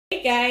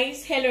Hey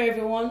guys, hello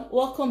everyone,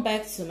 welcome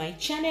back to my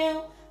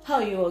channel. How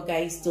are you all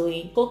guys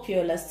doing? Hope you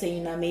all are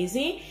staying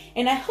amazing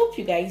and I hope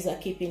you guys are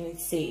keeping it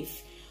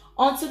safe.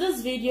 On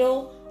today's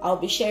video, I'll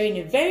be sharing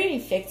a very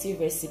effective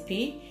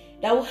recipe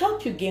that will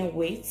help you gain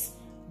weight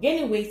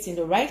in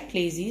the right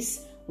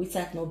places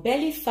without no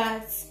belly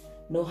fat,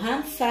 no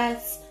hand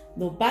fat,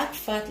 no back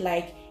fat,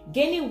 like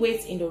gaining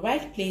weight in the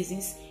right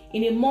places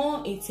in a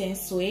more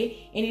intense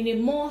way and in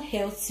a more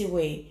healthy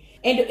way.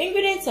 And the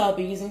ingredients I'll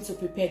be using to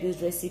prepare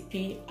this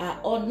recipe are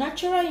all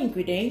natural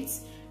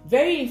ingredients,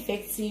 very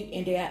effective,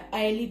 and they are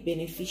highly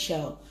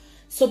beneficial.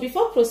 So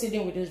before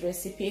proceeding with this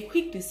recipe, a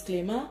quick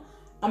disclaimer: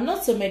 I'm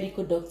not a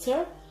medical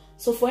doctor,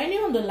 so for any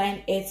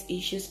underlying health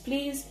issues,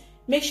 please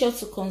make sure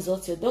to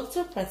consult your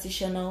doctor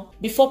practitioner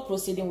before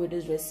proceeding with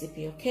this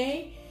recipe,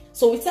 okay?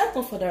 So without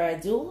no further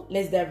ado,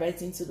 let's dive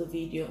right into the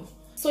video.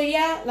 So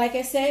yeah, like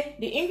I said,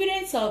 the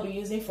ingredients I'll be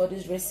using for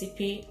this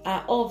recipe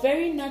are all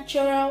very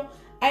natural,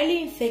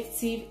 highly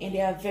effective, and they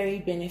are very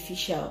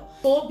beneficial.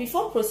 So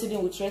before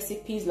proceeding with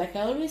recipes, like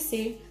I always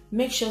say,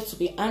 make sure to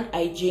be hand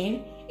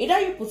hygiene. Either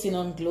you putting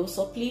on gloves,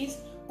 or please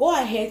go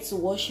ahead to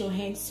wash your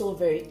hands so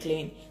very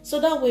clean,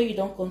 so that way you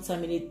don't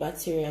contaminate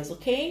bacteria,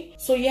 okay?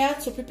 So yeah,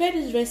 to prepare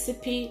this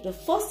recipe, the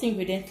first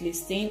ingredient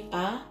listing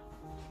are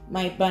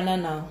my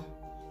banana.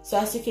 So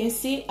as you can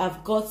see,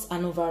 I've got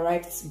an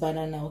overripe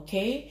banana,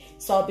 okay?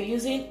 So I'll be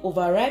using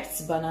overripe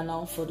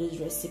banana for this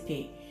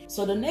recipe.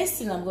 So the next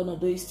thing I'm going to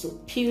do is to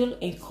peel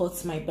and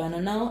cut my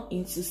banana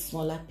into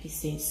smaller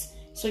pieces.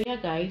 So yeah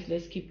guys,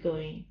 let's keep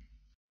going.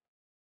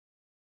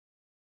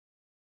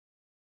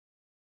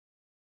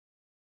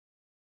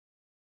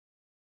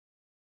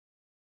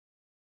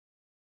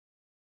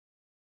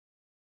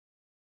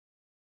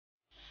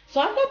 So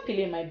after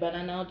peeling my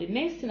banana, the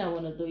next thing I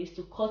want to do is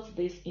to cut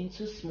this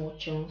into small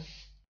chunks.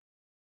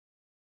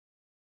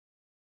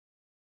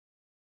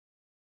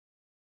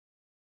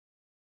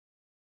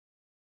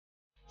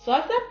 So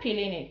after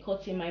peeling and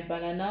cutting my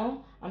banana,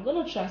 I'm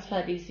going to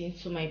transfer this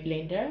into my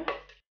blender.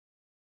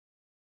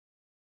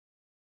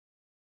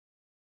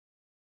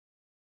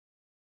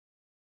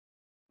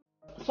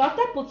 So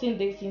after putting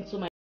this into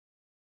my,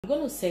 I'm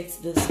going to set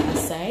this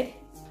aside.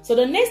 So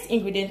the next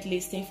ingredient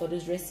listing for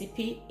this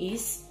recipe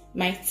is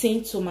my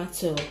tin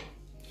tomato.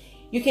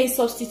 You can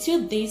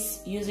substitute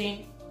this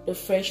using the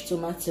fresh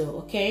tomato,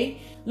 okay?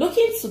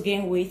 Looking to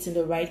gain weight in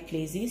the right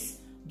places,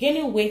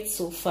 gaining weight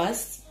so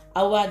fast,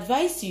 I will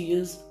advise you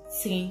use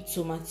tin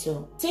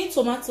tomato. Tin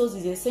tomatoes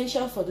is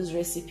essential for this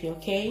recipe,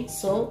 okay?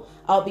 So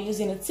I'll be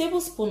using a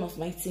tablespoon of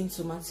my tin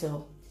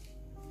tomato.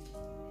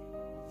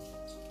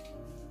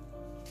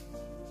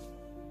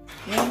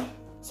 Yeah.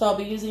 So I'll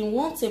be using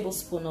 1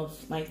 tablespoon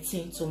of my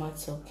tin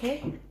tomato,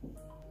 okay?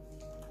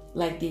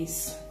 Like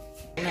this.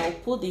 And I'll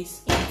put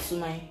this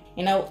into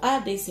I'll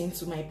add this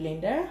into my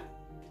blender.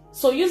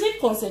 So using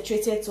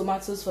concentrated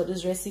tomatoes for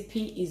this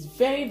recipe is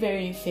very,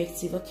 very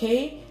effective,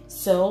 okay?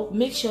 So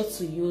make sure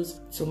to use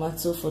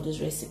tomato for this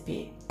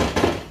recipe.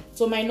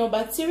 So my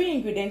number 3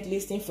 ingredient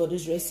listing for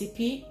this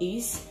recipe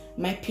is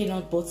my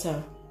peanut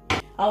butter.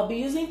 I'll be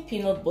using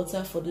peanut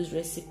butter for this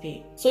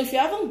recipe. So if you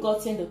haven't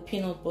gotten the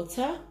peanut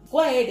butter, go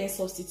ahead and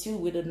substitute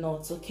with the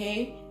nuts,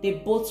 okay? They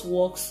both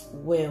works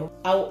well.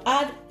 I will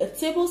add a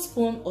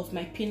tablespoon of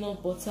my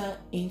peanut butter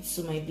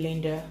into my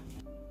blender.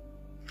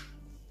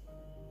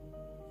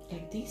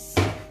 Like this.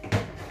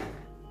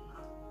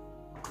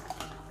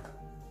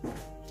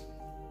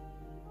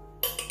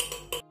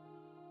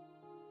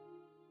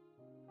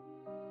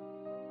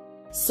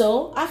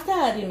 So after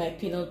adding my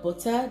peanut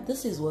butter,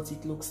 this is what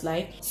it looks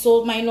like.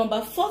 So my number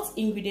 4th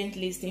ingredient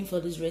listing for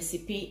this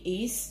recipe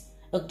is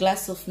a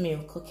glass of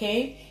milk,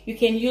 okay? You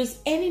can use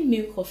any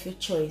milk of your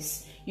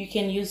choice. You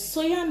can use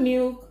soya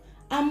milk,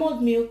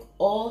 almond milk,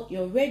 or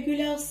your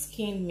regular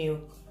skim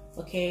milk,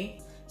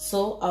 okay?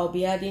 So I'll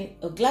be adding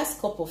a glass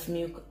cup of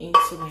milk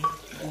into my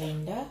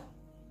blender,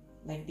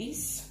 like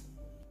this.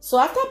 So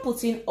after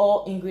putting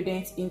all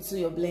ingredients into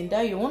your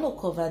blender, you want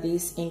to cover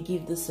this and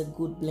give this a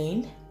good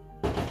blend.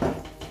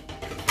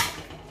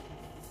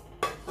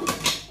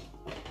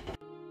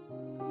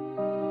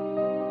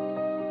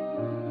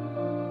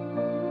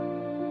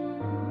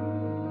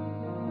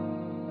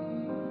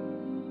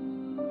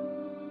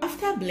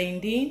 After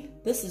blending,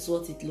 this is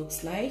what it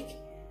looks like.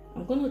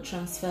 I'm going to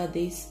transfer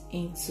this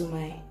into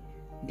my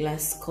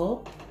glass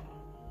cup.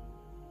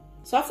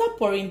 So after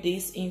pouring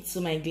this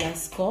into my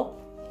glass cup,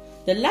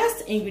 the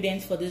last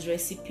ingredient for this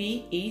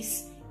recipe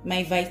is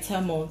my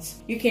Vitamalt.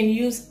 You can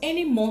use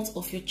any malt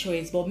of your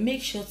choice, but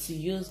make sure to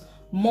use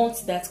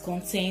malt that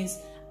contains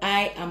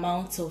high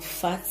amount of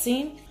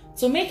fatting.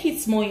 To make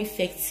it more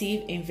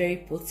effective and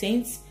very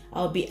potent,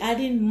 I'll be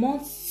adding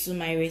malt to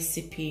my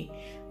recipe.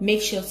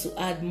 Make sure to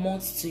add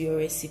malt to your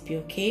recipe,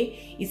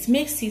 okay? It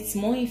makes it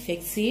more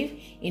effective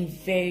and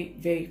very,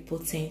 very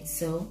potent.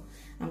 So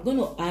I'm going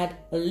to add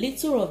a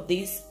little of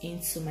this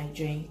into my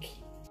drink.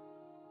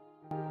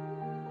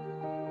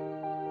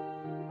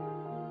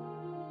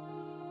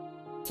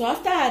 So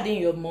after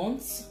adding your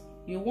malt,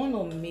 you want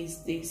to mix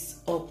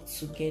this up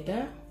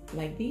together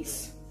like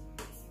this.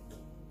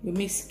 You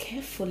mix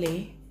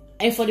carefully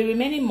And for the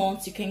remaining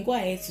months, you can go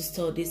ahead to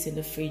store this in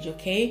the fridge,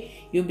 okay?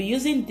 You'll be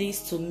using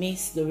this to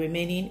mix the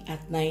remaining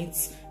at night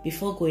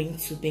before going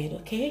to bed,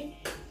 okay?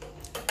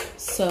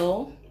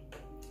 So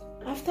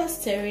after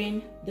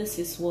stirring, this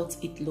is what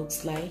it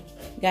looks like.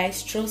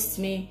 Guys, trust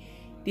me,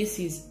 this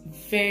is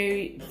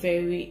very,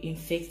 very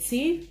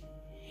effective.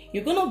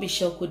 You're gonna be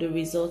shocked with the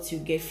results you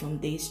get from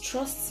this.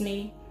 Trust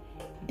me,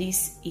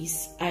 this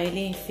is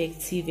highly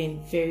effective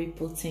and very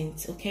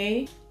potent,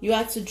 okay? You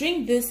are to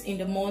drink this in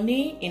the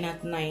morning and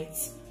at night.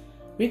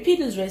 Repeat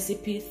this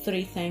recipe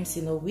 3 times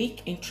in a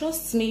week, and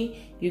trust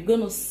me, you're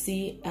gonna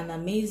see an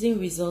amazing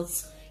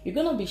results. You're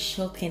gonna be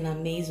shocked and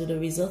amazed with the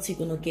results you're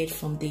gonna get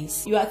from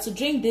this. You are to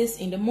drink this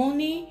in the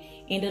morning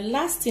and the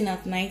last thing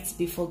at night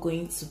before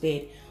going to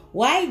bed.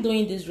 While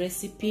doing this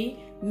recipe,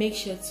 make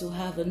sure to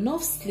have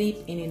enough sleep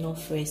and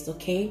enough rest,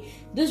 okay?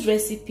 This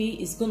recipe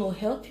is gonna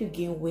help you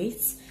gain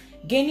weight.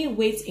 Gaining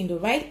weight in the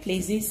right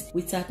places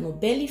without no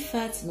belly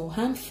fat, no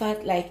hand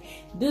fat. Like,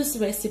 this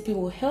recipe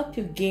will help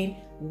you gain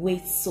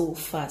weight so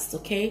fast,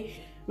 okay?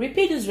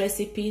 Repeat this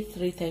recipe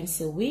 3 times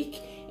a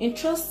week, and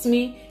trust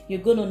me, you're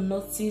gonna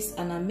notice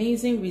an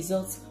amazing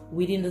result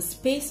within the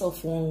space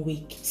of 1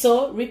 week.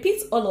 So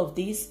repeat all of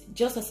this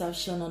just as I've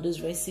shown on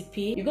this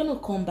recipe. You're gonna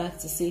come back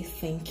to say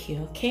thank you,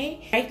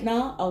 okay? Right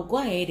now, I'll go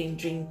ahead and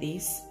drink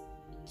this.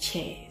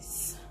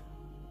 Cheers.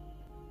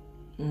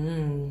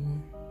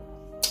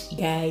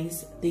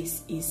 Guys,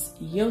 this is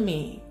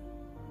yummy.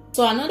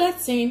 So another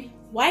thing,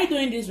 while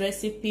doing this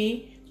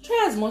recipe,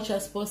 try as much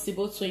as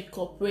possible to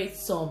incorporate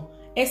some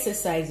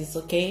exercises,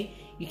 okay?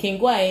 You can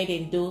go ahead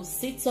and do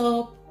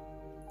sit-up,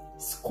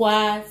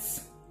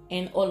 squats,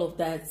 and all of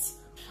that.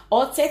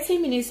 Or 30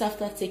 minutes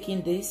after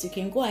taking this, you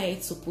can go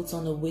ahead to put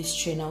on a waist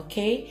trainer,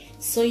 okay?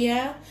 So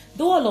yeah,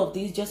 do all of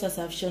this just as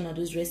I've shown on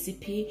this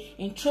recipe,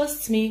 and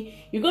trust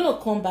me, you're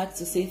gonna come back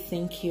to say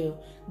thank you.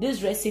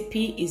 This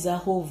recipe is a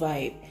whole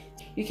vibe.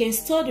 You can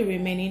store the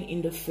remaining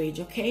in the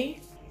fridge, okay?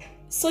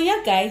 So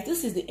yeah guys,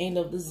 this is the end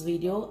of this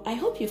video. I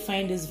hope you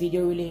find this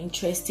video really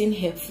interesting,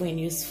 helpful, and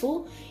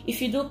useful.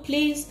 If you do,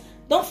 please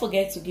don't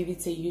forget to give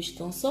it a huge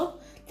thumbs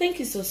up. Thank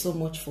you so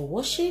much for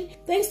watching.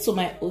 Thanks to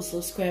my old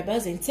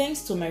subscribers, and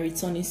thanks to my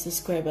returning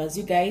subscribers.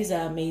 You guys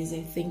are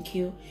amazing. Thank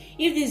you.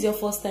 If this is your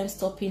first time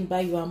stopping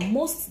by, you are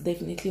most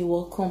definitely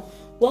welcome.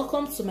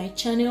 Welcome to my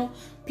channel.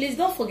 Please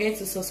don't forget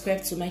to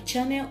subscribe to my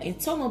channel and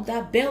turn up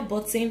that bell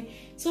button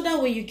so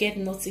that way you get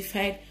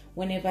notified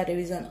whenever there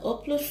is an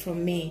upload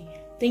from me.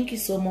 Thank you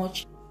so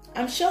much.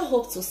 I'm sure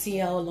hope to see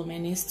you all on my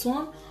next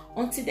one.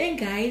 Until then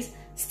guys,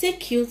 stay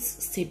cute,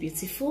 stay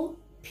beautiful,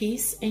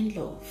 peace and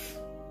love.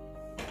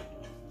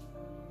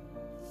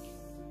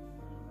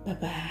 Bye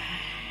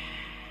bye.